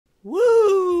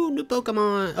Woo! New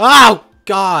Pokemon! Oh,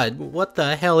 God! What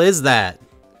the hell is that?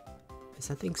 Is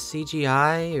that thing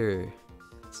CGI, or...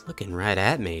 It's looking right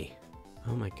at me.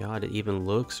 Oh my God, it even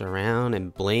looks around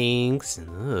and blinks and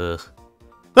ugh.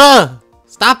 Ugh!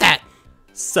 Stop that!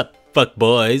 Sup, fuck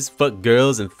boys, fuck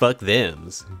girls, and fuck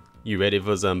thems. You ready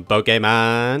for some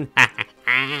Pokemon?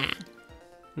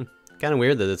 Kinda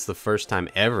weird that it's the first time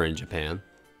ever in Japan.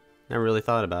 Never really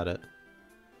thought about it.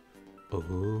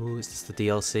 Ooh, is this the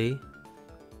DLC?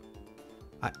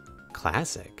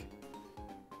 Classic.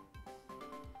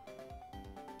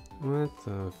 What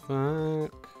the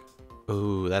fuck?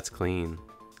 Ooh, that's clean.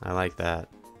 I like that.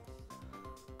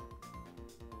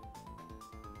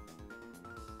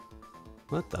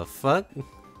 What the fuck?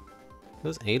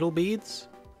 Those anal beads?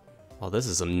 Oh, this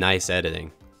is some nice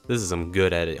editing. This is some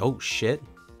good editing. Oh, shit.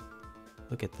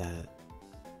 Look at that.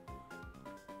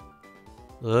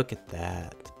 Look at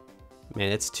that.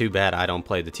 Man, it's too bad I don't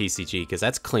play the TCG, because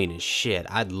that's clean as shit.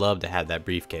 I'd love to have that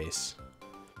briefcase.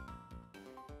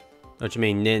 What you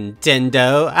mean,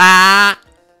 Nintendo? Ah!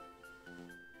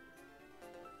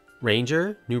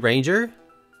 Ranger? New Ranger?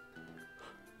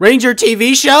 Ranger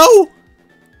TV show?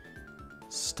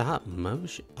 Stop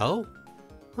motion. Oh.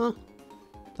 Huh.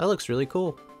 That looks really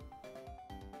cool.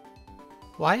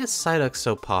 Why is Psyduck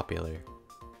so popular?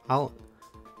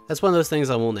 That's one of those things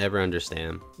I won't ever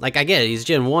understand. Like, I get it, he's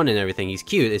Gen 1 and everything, he's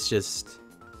cute, it's just...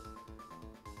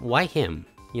 Why him,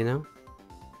 you know?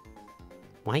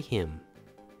 Why him?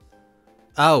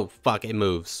 Oh, fuck, it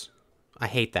moves. I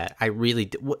hate that. I really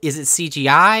do. Is it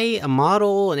CGI? A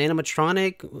model? An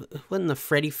animatronic? What in the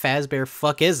Freddy Fazbear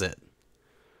fuck is it?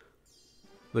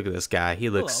 Look at this guy, he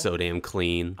looks so damn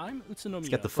clean. He's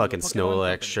got the fucking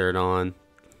Snorlax shirt on.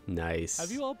 Nice.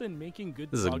 Have you all been making good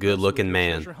this is a good-looking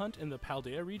man. Hunt in the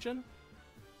Paldea region?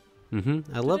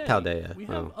 I love Paldea.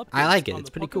 Oh, I like it. It's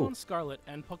pretty cool. Pokemon Scarlet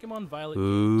and Pokemon Violet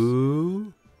Ooh.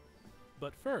 games.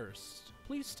 But first,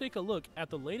 please take a look at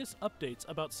the latest updates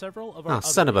about several of our other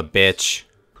son of a bitch.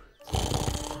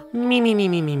 Me.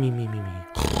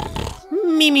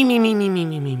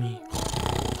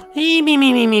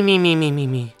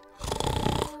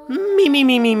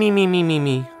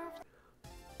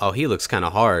 Oh, he looks kind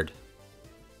of hard.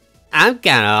 I'm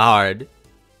kind of hard.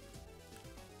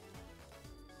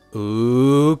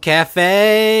 Ooh,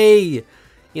 cafe!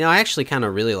 You know, I actually kind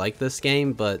of really like this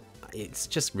game, but it's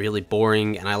just really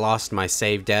boring, and I lost my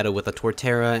save data with a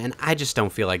Torterra, and I just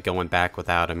don't feel like going back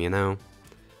without him, you know?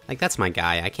 Like, that's my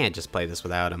guy. I can't just play this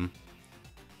without him.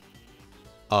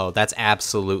 Oh, that's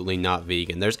absolutely not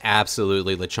vegan. There's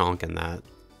absolutely Lechonk in that.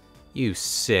 You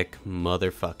sick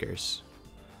motherfuckers.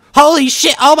 Holy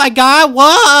shit! Oh my god!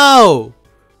 Whoa!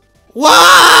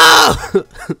 Whoa!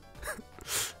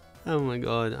 Oh my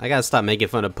god. I gotta stop making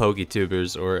fun of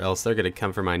Poketubers, or else they're gonna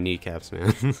come for my kneecaps,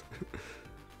 man.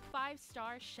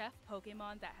 5-star chef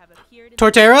Pokemon that have appeared in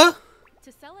Torterra?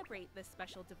 To celebrate this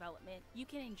special development, you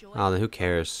can enjoy Oh, then who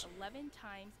cares? 11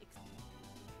 times.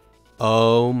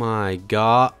 Oh my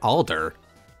god. Alder.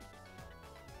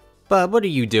 Bub, what are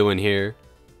you doing here?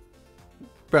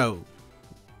 Bro.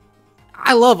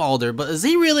 I love Alder, but is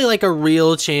he really like a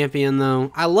real champion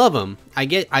though? I love him. I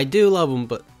do love him,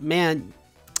 but man,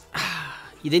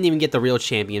 you didn't even get the real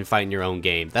champion fight in your own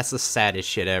game. That's the saddest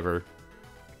shit ever.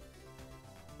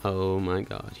 Oh my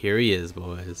god, here he is,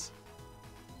 boys.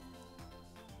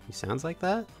 He sounds like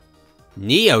that?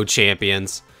 Neo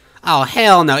champions? Oh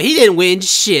hell no, he didn't win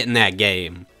shit in that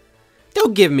game.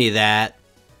 Don't give me that.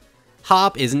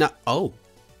 Hop is not, oh.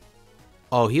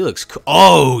 Oh, he looks cool.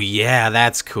 Oh yeah,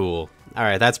 that's cool.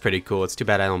 Alright, that's pretty cool. It's too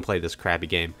bad I don't play this crappy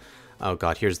game. Oh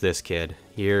god, here's this kid.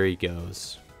 Here he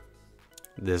goes.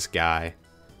 This guy.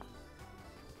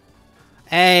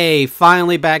 Hey,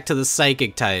 finally back to the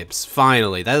psychic types.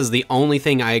 Finally. That is the only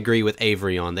thing I agree with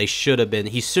Avery on. He should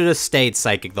have stayed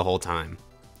psychic the whole time.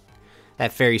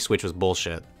 That fairy switch was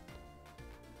bullshit.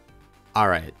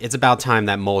 Alright, it's about time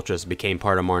that Moltres became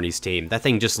part of Marnie's team. That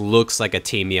thing just looks like a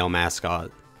Team Yell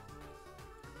mascot.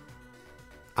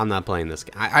 I'm not playing this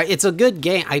game. It's a good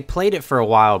game. I played it for a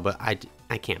while, but I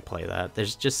can't play that.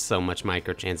 There's just so much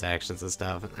microtransactions and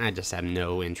stuff. I just have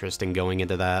no interest in going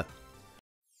into that.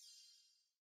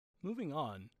 Moving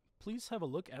on, please have a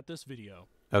look at this video.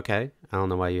 Okay, I don't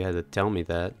know why you had to tell me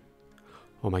that.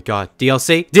 Oh my god,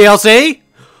 DLC? DLC?!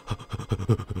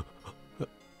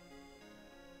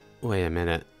 Wait a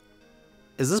minute.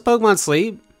 Is this Pokemon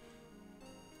Sleep?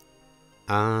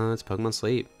 It's Pokemon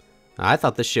Sleep. I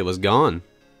thought this shit was gone.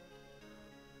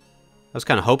 I was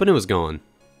kind of hoping it was gone.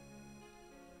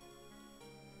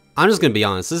 I'm just gonna be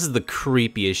honest, this is the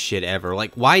creepiest shit ever.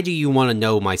 Like, why do you want to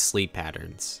know my sleep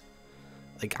patterns?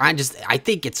 Like, I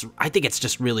think it's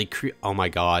just really oh my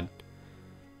god.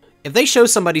 If they show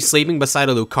somebody sleeping beside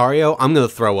a Lucario, I'm gonna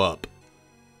throw up.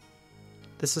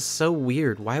 This is so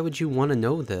weird. Why would you want to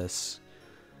know this?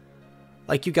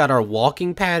 Like, you got our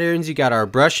walking patterns, you got our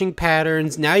brushing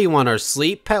patterns, now you want our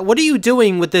sleep What are you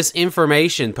doing with this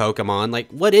information, Pokemon? Like,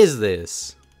 what is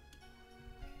this?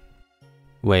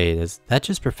 Wait, is that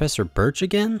just Professor Birch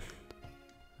again?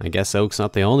 I guess Oak's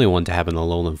not the only one to have an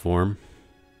Alolan form.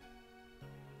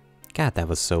 God, that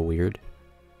was so weird.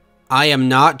 I am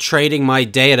not trading my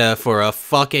data for a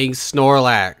fucking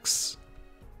Snorlax.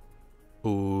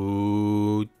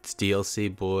 Ooh, it's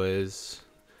DLC, boys.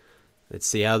 Let's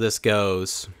see how this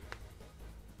goes.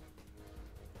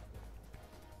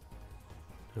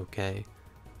 Okay.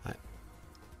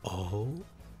 Oh,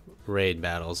 raid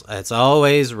battles. It's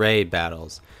always raid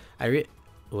battles.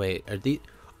 Wait, are these...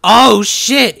 Oh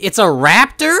shit! It's a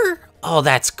raptor? Oh,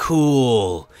 that's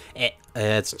cool.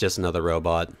 It's just another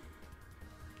robot.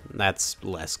 That's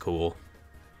less cool.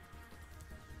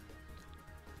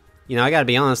 You know, I gotta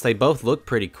be honest, they both look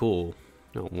pretty cool.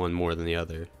 No, one more than the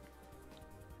other.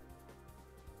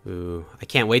 Ooh, I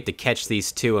can't wait to catch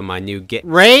these two in my new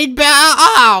raid battle.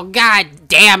 Oh, god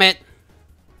damn it!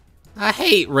 I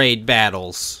hate raid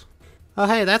battles. Oh,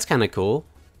 hey, that's kind of cool.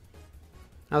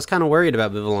 I was kind of worried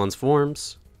about Vivillon's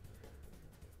forms.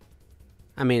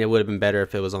 I mean, it would have been better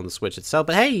if it was on the Switch itself,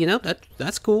 but hey, you know,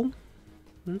 that's cool.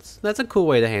 That's a cool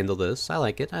way to handle this. I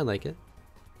like it. I like it.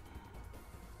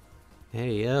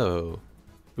 Hey, yo.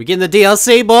 We getting the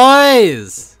DLC,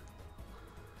 boys!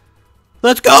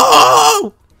 Let's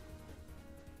go!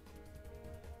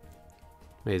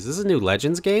 Wait, is this a new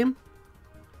Legends game?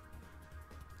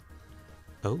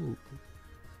 Oh.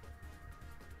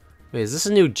 Wait, is this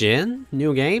a new gen?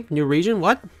 New game? New region?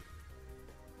 What?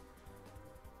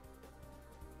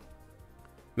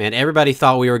 Man, everybody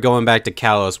thought we were going back to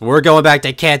Kalos. We're going back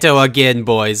to Kanto again,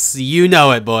 boys. You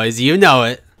know it, boys. You know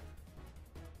it.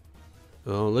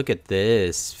 Oh, look at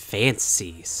this.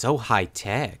 Fancy. So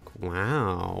high-tech.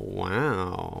 Wow.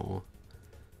 Wow.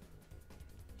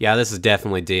 Yeah, this is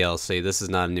definitely DLC. This is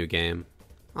not a new game.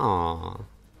 Aw.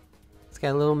 It's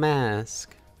got a little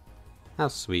mask. How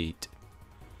sweet.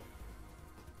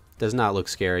 Does not look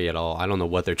scary at all. I don't know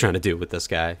what they're trying to do with this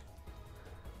guy.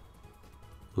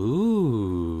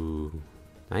 Ooh.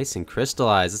 Nice and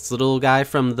crystallized. It's the little guy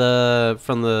from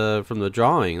the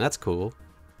drawing. That's cool.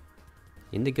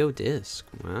 Indigo disc.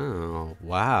 Wow.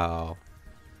 Wow.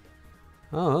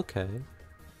 Oh, okay.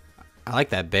 I like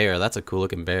that bear. That's a cool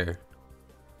looking bear.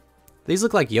 These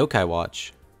look like Yokai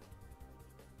Watch.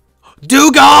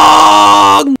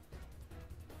 Dugong!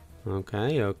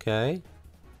 Okay, okay.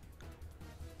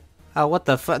 Oh, what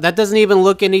the fuck? That doesn't even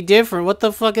look any different. What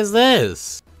the fuck is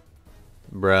this?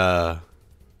 Bruh.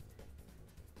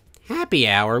 Happy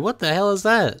hour? What the hell is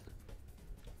that?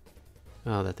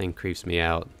 Oh, that thing creeps me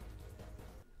out.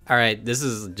 Alright, this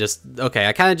is just... Okay,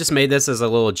 I kind of just made this as a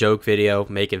little joke video,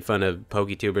 making fun of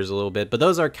Poketubers a little bit, but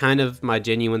those are kind of my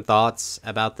genuine thoughts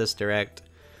about this Direct.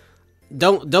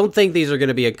 Don't think these are going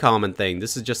to be a common thing.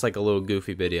 This is just like a little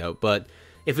goofy video, but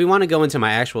if we want to go into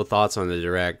my actual thoughts on the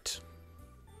Direct,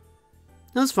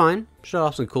 that's fine. Show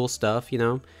off some cool stuff, you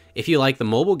know. If you like the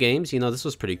mobile games, you know, this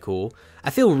was pretty cool. I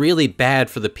feel really bad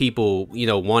for the people, you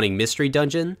know, wanting Mystery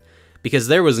Dungeon, because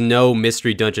there was no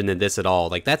Mystery Dungeon in this at all.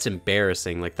 Like, that's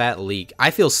embarrassing. Like, that leak.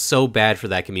 I feel so bad for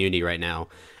that community right now.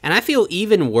 And I feel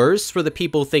even worse for the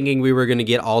people thinking we were going to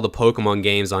get all the Pokemon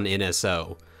games on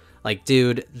NSO. Like,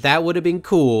 dude, that would have been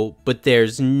cool, but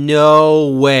there's no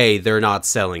way they're not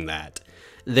selling that.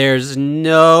 There's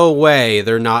no way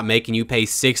they're not making you pay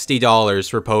 $60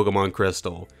 for Pokemon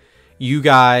Crystal. You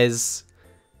guys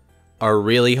are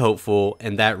really hopeful,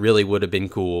 and that really would have been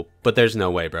cool, but there's no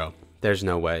way, bro. There's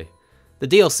no way. The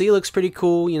DLC looks pretty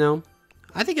cool, you know.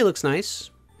 I think it looks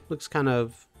nice. Looks kind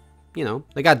of, you know,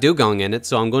 they got Dugong in it,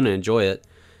 so I'm going to enjoy it.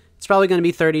 It's probably going to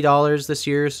be $30 this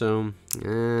year, so,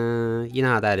 you know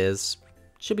how that is.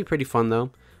 Should be pretty fun,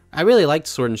 though. I really liked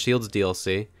Sword and Shield's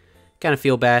DLC. Kind of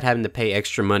feel bad having to pay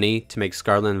extra money to make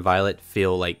Scarlet and Violet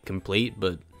feel, like, complete,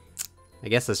 but I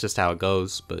guess that's just how it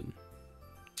goes, but...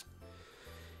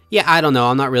 Yeah, I don't know.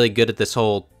 I'm not really good at this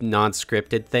whole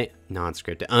unscripted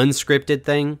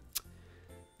thing.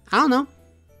 I don't know.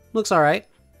 Looks alright.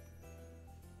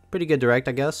 Pretty good Direct,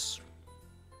 I guess.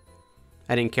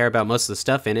 I didn't care about most of the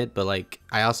stuff in it, but, like,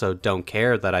 I also don't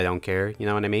care that I don't care. You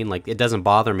know what I mean? Like, it doesn't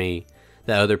bother me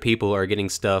that other people are getting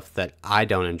stuff that I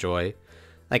don't enjoy.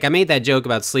 Like, I made that joke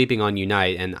about sleeping on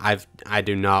Unite, and I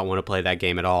do not want to play that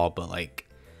game at all, but, like,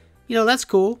 you know, that's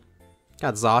cool.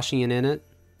 Got Zacian in it.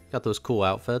 Got those cool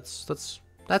outfits.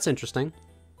 That's interesting.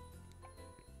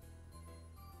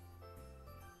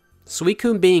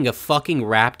 Suicune being a fucking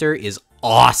raptor is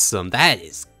awesome. That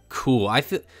is cool. I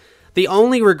feel the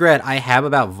only regret I have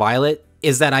about Violet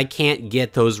is that I can't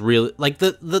get those real, like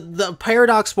the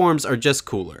Paradox forms are just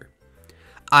cooler.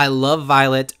 I love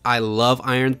Violet, I love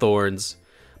Iron Thorns,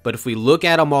 but if we look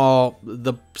at them all,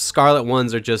 the Scarlet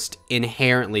ones are just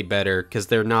inherently better because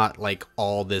they're not like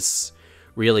all this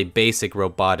really basic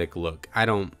robotic look.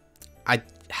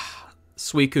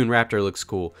 Suicune Raptor looks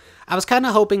cool. I was kind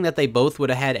of hoping that they both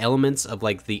would have had elements of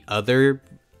like the other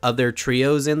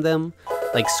trios in them,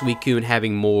 like Suicune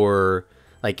having more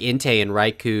like Entei and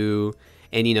Raikou,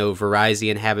 and you know,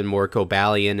 Virizion having more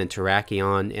Cobalion and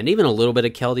Terrakion, and even a little bit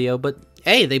of Keldeo, but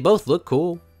hey, they both look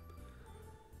cool.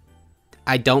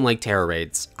 I don't like Terra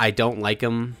Raids. I don't like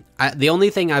them. The only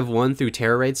thing I've won through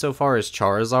Terra Raids so far is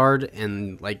Charizard,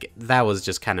 and like that was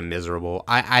just kind of miserable.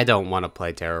 I don't want to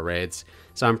play Terra Raids,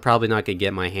 so I'm probably not going to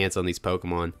get my hands on these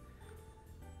Pokemon.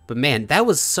 But man, that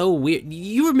was so weird.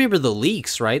 You remember the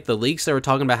leaks, right? The leaks that were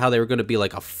talking about how they were going to be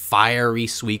like a fiery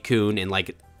Suicune and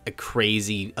like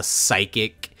a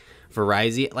psychic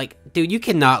Virizion. Like, dude, you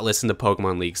cannot listen to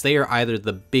Pokemon leaks. They are either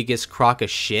the biggest crock of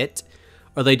shit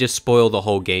or they just spoil the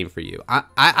whole game for you.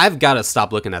 I've got to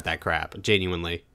stop looking at that crap, genuinely.